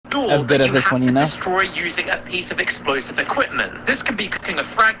as good as this one, you know? Destroy using a piece of explosive equipment. This could be cooking a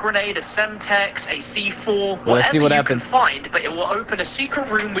frag grenade, a Semtex, a C4, Let's see what you happens. can find, but it will open a secret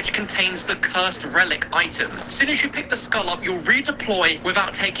room which contains the cursed relic item. As soon as you pick the skull up, you'll redeploy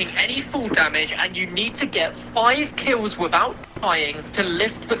without taking any full damage, and you need to get 5 kills without dying to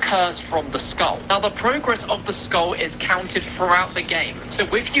lift the curse from the skull. Now, the progress of the skull is counted throughout the game. So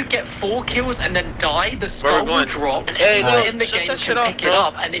if you get 4 kills and then die, the skull will drop, and anyone in the game can pick it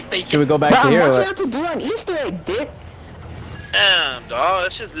up, and if they... Should we go back to here? What you have to do an Easter egg, dick? Damn, dog,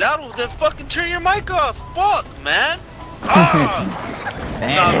 that shit's loud. Then fucking turn your mic off. Fuck, man. Ah.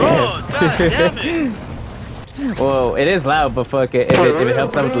 God damn it. Well, it is loud, but fuck it. If it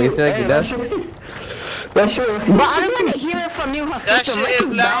helps out with the Easter eggs, it does. That's true. But I don't want to hear it from you. That shit is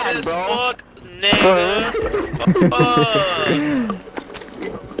loud as fuck, nigga.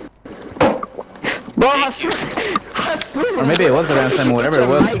 Bro, or maybe it was around time, whatever it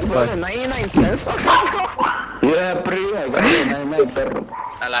was. But 99 cents. Yeah, pero I got it, 99 perro.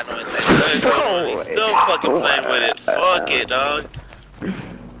 I like 99, bro. He's still fucking playing with it. Fuck it, dog.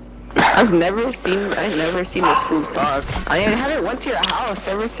 I've never seen this fool's dog. I haven't went to your house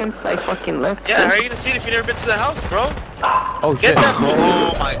ever since I fucking left. Yeah, how are you gonna see it if you never been to the house, bro? oh Get shit. that fool.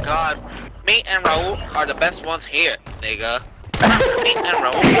 Oh my god. Me and Raul are the best ones here, nigga. Me and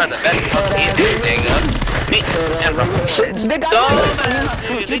Raul are the best ones here, nigga. Me and Raul. You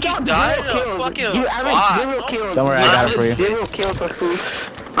got 0 kills. You average 0 kills. Don't worry, I got it for you. 0 kills, Asus.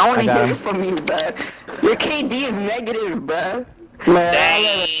 I wanna hear it from you, bruh. Your KD is negative, bruh.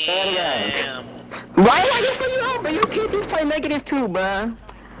 Damn. Why am I for you out, but your KD is probably negative too, bruh.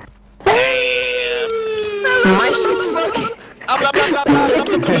 Damn. My shit's fucking...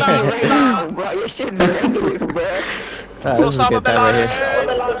 right now, bro. Your shit's negative, bruh. This is a good time right here.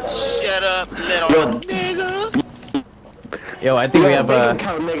 Shut up, little nigga. Yo, I think we have a... Let's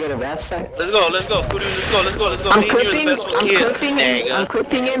go. I'm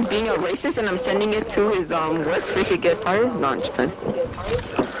clipping him being a racist, and I'm sending it to his work so he could get fired. No, I'm just kidding.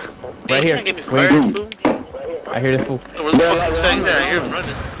 Right here. I hear this fool. Where the fuck is Fags at? I hear him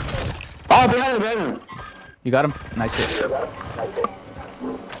running. Oh, behind him. You got him? Nice shit.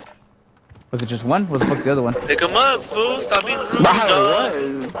 Was it just one? What the fuck's the other one? Pick him up, fool. Stop being rude, But dog.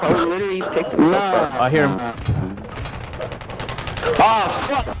 I literally picked him up. I hear him. Oh,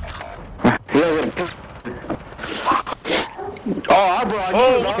 fuck. Oh, bro.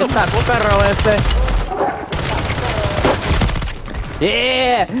 ¿Qué sacó, perro este?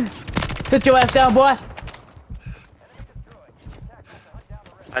 Yeah! Sit your ass down, boy!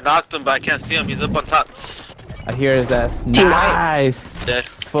 I knocked him, but I can't see him. He's up on top. I hear his ass. Nice! Dead.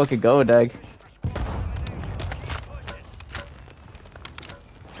 Fucking go, Doug.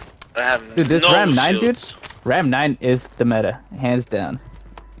 I have Dude, this no Ram 9, shields. dude? Ram 9 is the meta, hands down.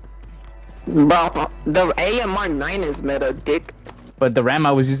 Bro, the AMR 9 is meta, dick. But the Ram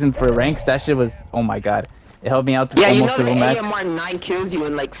I was using for ranks, that shit was, oh my god. It helped me out to almost the the match. AMR 9 kills you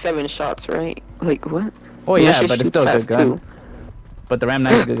in like 7 shots, right? Like, what? Oh yeah, but it's still a good gun. Too. But the Ram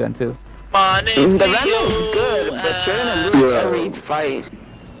 9 is a good gun too. My name's The Ram is good, but you're gonna lose every fight.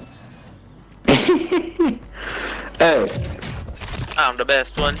 Hey. I'm the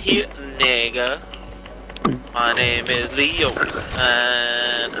best one here, nigga. My name is Leo,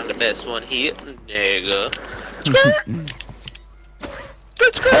 and I'm the best one here, nigga.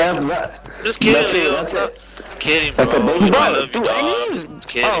 Just kidding, Leo. Stop. Kidding, bro. I love you, dog. Just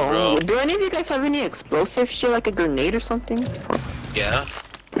kidding, bro. Do any of you guys have any explosive shit, like a grenade or something? Yeah.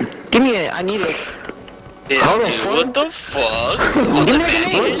 Give me it. I need it. Yes, dude. What the fuck? Give me a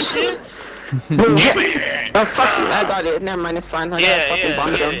grenade. Shit? Oh fuck you, I got it. Never mind, it's fine. I got fucking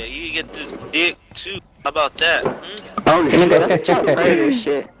bomb gun. Yeah. You get the dick too. How about that? Oh nigga, that's child predator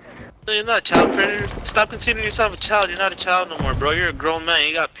shit. No, you're not a child predator. Stop considering yourself a child. You're not a child no more, bro. You're a grown man.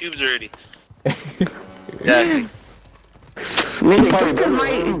 You got pubes already. Exactly.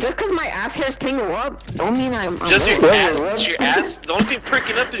 Nigga, just cause my ass hairs tingle up, don't mean I'm just your ass. Your ass. The only thing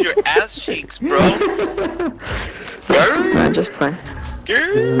pricking up is your ass cheeks, bro. I'm just playing.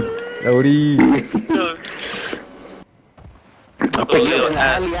 Lodi. Leo,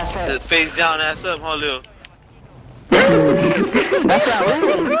 ass, face down, ass up, huh, Leo? That's not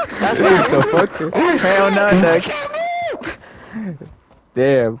really. That's not the fuck? Hell no, Doug.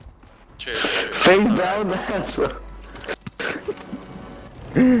 Damn. True. Face down, ass up.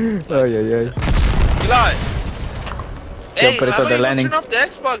 Oh yeah. Eli. Hey, put it so they're landing. Turn off the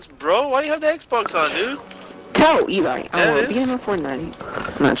Xbox, bro. Why you have the Xbox on, dude? Tell Eli, I will be in a Fortnite.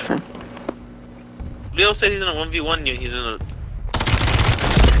 Not fun. Leo said he's in a 1v1 you. He's in a... do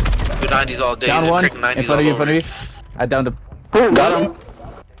 90s all day. Down one. In front of you, I downed him. Who got him?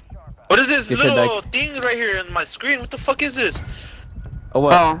 this Get your little thing right here on my screen. What the fuck is this? Oh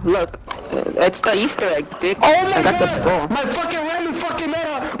what? Oh, look. It's the Easter egg, dick. Oh my I got the god! skull. My fucking RAM is fucking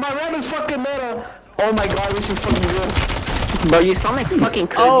meta! My RAM is fucking meta! Oh my god, this is fucking real. Bro, you sound like fucking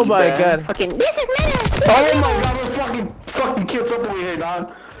Kirby, Oh my bruh. god. Fucking, this is meta! Oh my god, we're fucking kids up over here,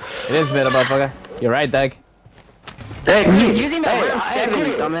 dog. It is meta, motherfucker. You're right, Doug. Hey, he's using the RAM 7,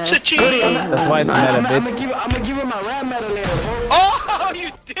 Goody. dumbass. Cha-ching! That's why it's meta, I'm bitch. gonna give him my RAM meta later, bro. Oh, you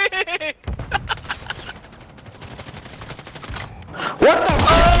did! What the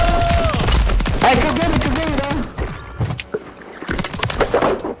fuck? Hey, come get me, dog.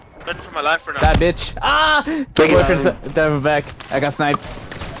 Running for my life right now. That bitch. Ah! Take it out Boyfriend's down back. I got sniped.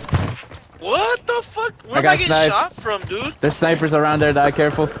 What the fuck? Where I am got I getting sniped. shot from, dude? There's snipers around there, Doug.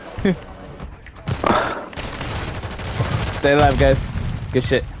 Careful. Stay alive, guys. Good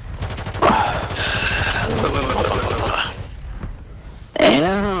shit.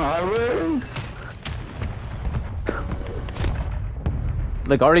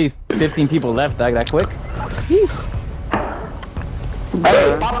 Look, already 15 people left, Doug. That quick? Jeez.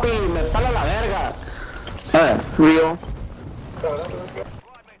 Hey, papi, me pala la verga. Real.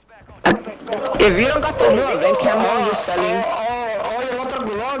 If you don't got the new event camo you're selling, Oh, el otro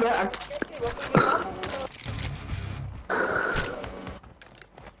culón,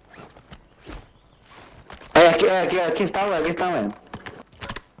 aquí estamos,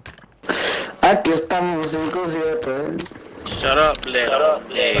 Aquí estamos, 5-7. Shut up, little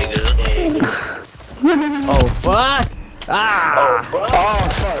nigga. Oh, fuck! Ah! Oh,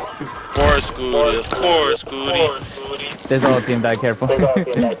 fuck. Poor Scooty. Poor Scooty. There's a whole team, Doug. Careful. I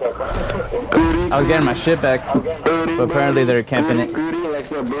was getting my shit back, but apparently they're camping it. Goody likes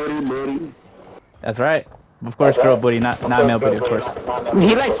the booty. That's right. Of course, girl booty, not male booty, of course.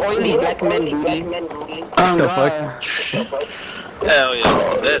 he likes oily black men booty. Still fuck. Hell yeah,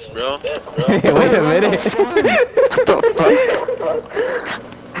 that's the best, bro. Wait a minute.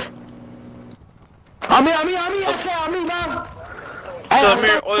 A mí, man. Come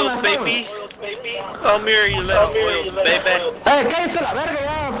here, oil baby. Come here, you little oil baby. Hey, cállese la verga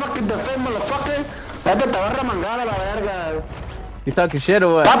ya, fucking defend, motherfucker. Vete, te va a remangar a la verga. He's talking shit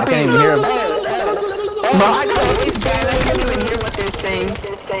or what? I can't even hear him. Bro, I can't even hear what they're saying.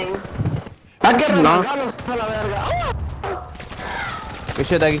 Hay que remangarlos a la verga. Good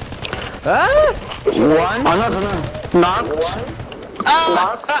shit, Dougie. Ah! One. Oh, no. Knocked.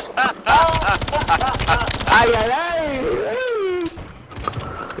 Ay.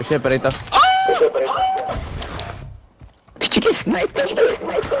 Good shit, Perito. Did you get sniped?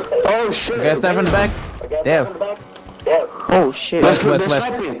 Oh, shit. You guys snipe from the back? Damn. Oh shit. West. West.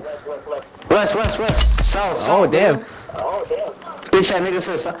 South. Oh, damn. Bitch, that nigga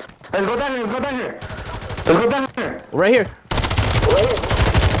says, let's go down here. Right here.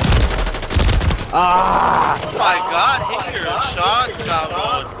 Ah! Oh my god, hit your shots,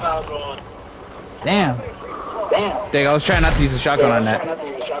 cabrón. Damn. Dang, I was trying not to use the shotgun on that.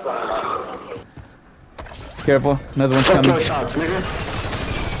 Careful, another one's Fuck coming. your shots, nigga.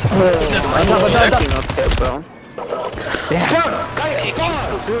 I'm not backing up there, bro. Damn.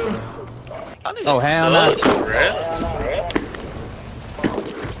 Fuck, dude. Oh, hell no.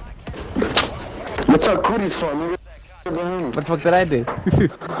 What's our cooties for, nigga? What the fuck did I do?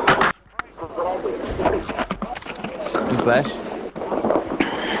 You flash?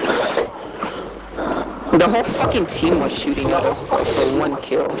 The whole fucking team was shooting at us for one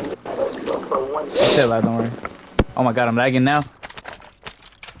kill. Chill out, don't worry. Oh my god, I'm lagging now.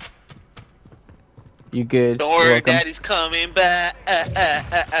 You good? Don't You're worry, welcome. daddy's coming back.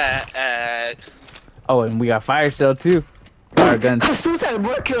 Oh, and we got fire sale too. Fire guns. Jesus has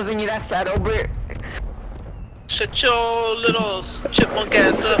more kills than you, that sad over. Shut your little chipmunk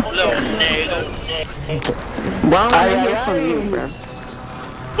ass up, little nigga. Why am I hear from you, bro?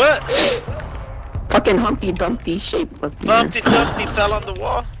 What? Fucking Humpty Dumpty shape looking. Humpty Dumpty fell on the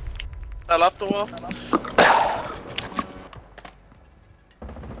wall. Fell off the wall.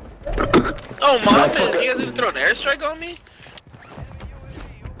 Oh my man, you guys gonna throw an airstrike on me?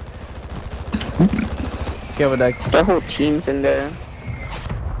 Careful, Doug. The whole team's in there.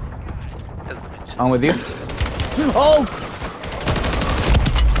 I'm with you. Oh!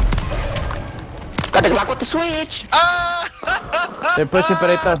 Got the Glock with the switch. Ah! They're pushing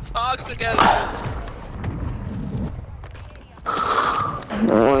Perito. Toxic ass.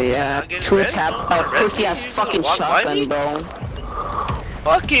 Oh yeah, I'm getting two ready. tap, pussy ass You fucking gonna walk by me? shotgun, bro.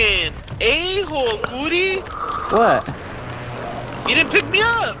 Fucking a-hole, Goody. What? You didn't pick me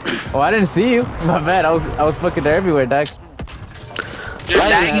up. Oh, I didn't see you. My bad. I was fucking there everywhere, Doug. You're Why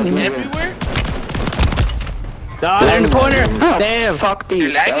lagging didn't you? everywhere. Oh, they're in the corner. Oh, Damn. fuck these.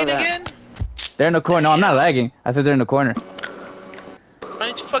 You're lagging brother. again. They're in the corner. No, I'm not lagging. I said they're in the corner. Why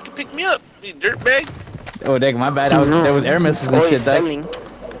didn't you fucking pick me up, you dirtbag? Oh, dang, my bad. There was air missiles and shit, dang.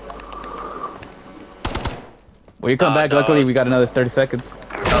 When you come back, dog. luckily we got another 30 seconds.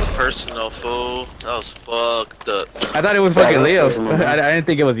 That was personal, fool. That was fucked up. I thought it was fucking Leo. I didn't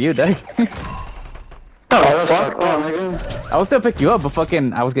think it was you, dang. Oh, fuck. Oh, nigga. I would still pick you up, but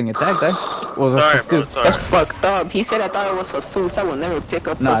fucking, I was getting attacked, dang. What was I Sorry, supposed bro. to do? Sorry. That's fucked up. He said I thought it was Jesus. I will never pick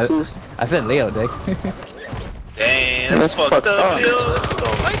up No, Jesus. I said Leo, dang. Damn, that's fucked up, Leo.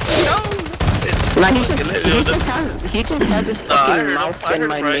 Don't like me, no. Nah, he just has his fucking mouth in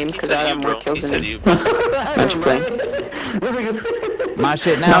my name because I have more kills than him. What you playing? My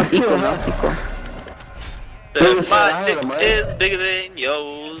shit Now now. it's equal, now it's equal. My dick is bigger than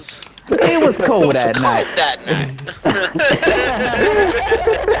yours. It was cold that night. That night.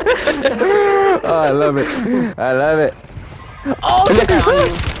 Oh, I love it. I love it. Oh, Look at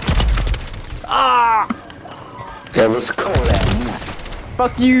you. ah! It was cold that night.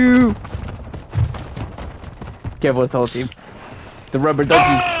 Fuck you! Careful, this whole team. The rubber Oh, ducky.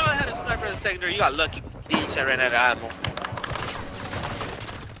 I had a sniper in the secondary. You got lucky, bitch. I ran out of ammo.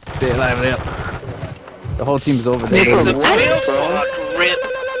 Stay alive, Leo. The whole team's over there. The What? real fuck rip.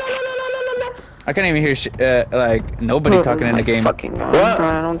 I can't even hear like nobody talking in the game. What Fucking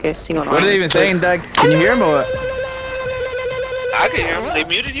I don't get single. are they even saying, Doug? Can you hear them or what? I can hear them. They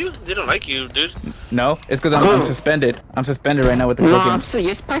muted you? They don't like you, dude. No, it's because I'm suspended. I'm suspended right now with the No, cooking.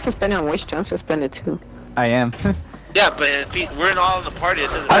 you're probably suspended on which I'm suspended too. I am. Yeah, but if we're all in the party, it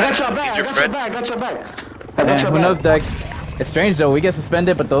doesn't I matter. got your He's back. I your got your friend. back. I got your back. I got Yeah, your who knows, back. Doug? It's strange though. We get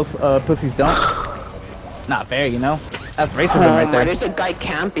suspended, but those pussies don't. Not fair, you know. That's racism right there. There's a guy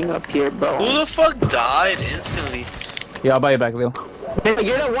camping up here, bro. Who the fuck died instantly? Yeah, I'll buy you back, Leo. Nigga,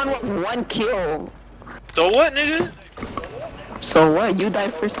 you're the one with 1 kill. So what, nigga? So what? You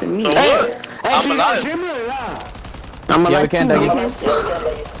died first than me. So what? I'm Hey, alive. can you hear me or not? I'm Yeah, alive we can, too, Dougie.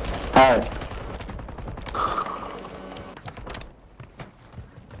 nigga. Alright.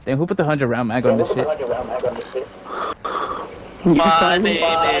 Damn, who put the 100-round mag on this shit? My name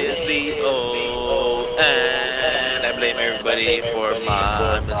is Leo, and I blame everybody for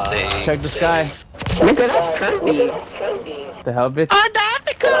my mistakes. Check the sky. Nigga, that's Kirby. The hell, bitch? I died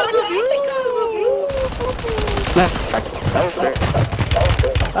because of you.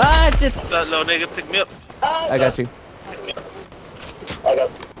 Ah, shit. That little nigga pick me up. I got you.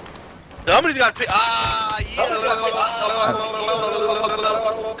 Somebody's got to pick. Ah, yeah.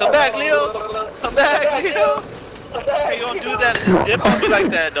 Come back, Leo. Come back, Leo. Hey, you don't do that and just dip on me like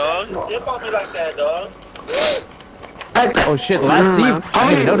that, dog. Dip on me like that, dog. Oh shit, last team. I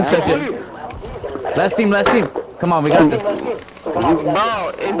didn't even notice that shit. Last team. Come on, we got this. Bro,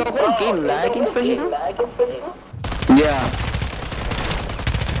 is the whole game lagging for you? Yeah.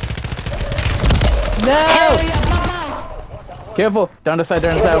 No! Careful. Down the side.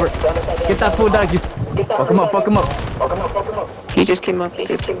 Get that fool, dog. Fuck him up. He just came up.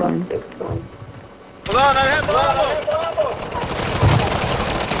 Hold on, I have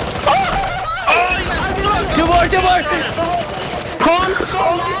Oh, Two more.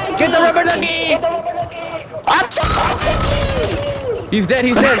 Get the rubber ducky. He's dead.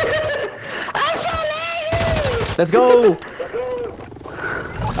 Let's go.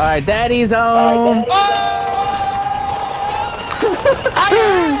 Alright, daddy's home.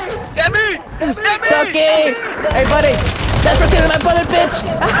 Get me! Ducky! Hey, buddy! That's for killing my brother, bitch!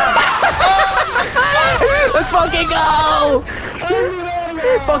 Let's fucking go!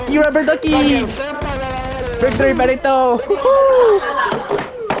 Fuck you, rubber ducky! Victory, Benito!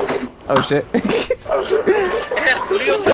 Oh shit. Leo's